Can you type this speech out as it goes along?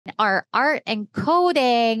Our art and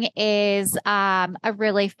coding is a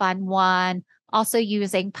really fun one. Also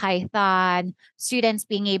using Python, students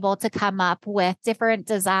being able to come up with different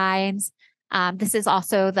designs. This is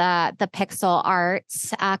also the pixel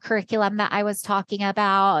arts curriculum that I was talking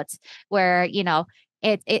about, where,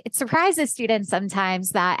 it surprises students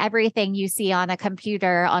sometimes that everything you see on a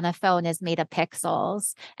computer, on a phone is made of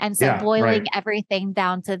pixels. And so Yeah, boiling right. everything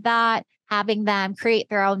down to that, having them create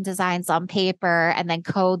their own designs on paper and then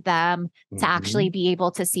code them to actually Mhm. be able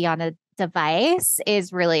to see on a device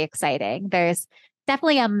is really exciting. There's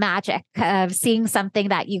definitely a magic of seeing something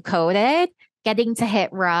that you coded, getting to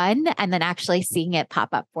hit run, and then actually seeing it pop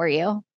up for you.